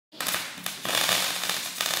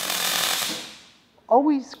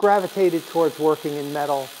always gravitated towards working in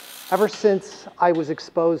metal ever since I was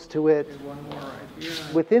exposed to it.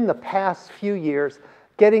 Within the past few years,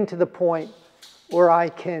 getting to the point where I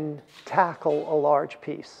can tackle a large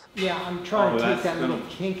piece. Yeah, I'm trying to take that little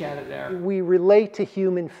kink out of there. We relate to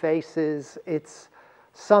human faces. It's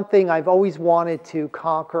something I've always wanted to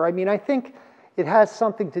conquer. I mean, I think it has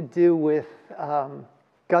something to do with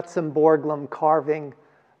Gutzon Borglum carving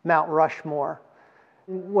Mount Rushmore.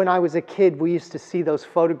 When I was a kid, we used to see those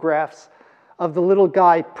photographs of the little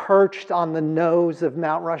guy perched on the nose of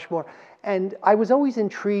Mount Rushmore. And I was always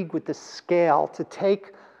intrigued with the scale, to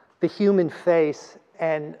take the human face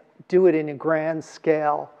and do it in a grand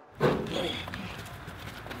scale.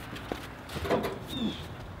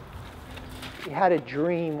 We had a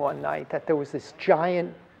dream one night that there was this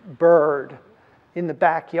giant bird in the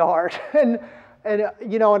backyard.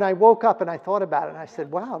 You know, and I woke up and I thought about it and I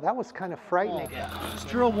said, wow, that was kind of frightening. Just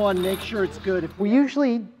drill one, make sure it's good. We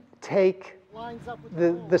usually take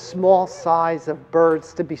the small size of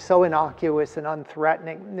birds to be so innocuous and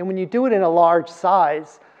unthreatening. And when you do it in a large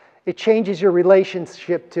size, it changes your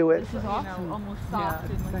relationship to it. This is awesome. Almost soft.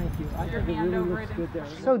 Yeah, thank you. I think it really looks good there.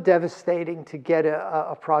 So devastating to get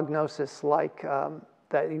a prognosis like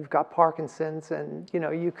that you've got Parkinson's, and you know,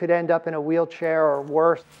 you could end up in a wheelchair or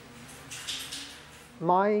worse.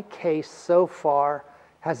 My case so far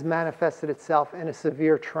has manifested itself in a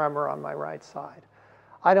severe tremor on my right side.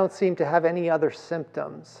 I don't seem to have any other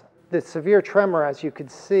symptoms. The severe tremor, as you could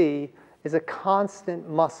see, is a constant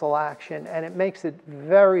muscle action, and it makes it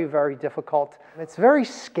very, very difficult. It's very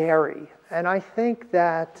scary, and I think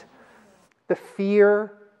that the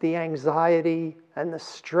fear, the anxiety, and the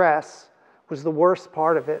stress was the worst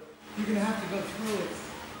part of it. You're going to have to go through it.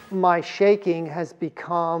 My shaking has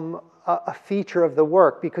become a feature of the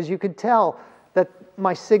work, because you could tell that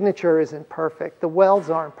my signature isn't perfect, the welds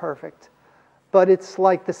aren't perfect, but it's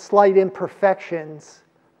like the slight imperfections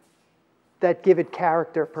that give it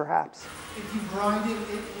character, perhaps. If you grind it,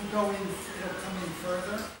 it'll come in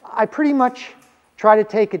further? I pretty much try to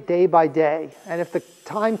take it day by day, and if the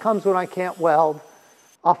time comes when I can't weld,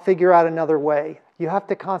 I'll figure out another way. You have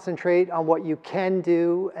to concentrate on what you can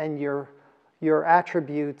do and your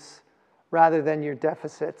attributes rather than your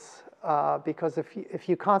deficits, because if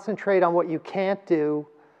you concentrate on what you can't do,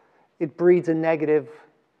 it breeds a negative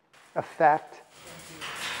effect.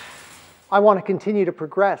 I want to continue to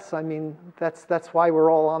progress. I mean, that's why we're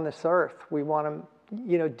all on this earth. We want to,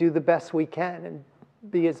 you know, do the best we can and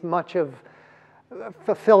be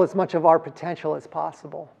fulfill as much of our potential as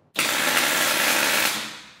possible.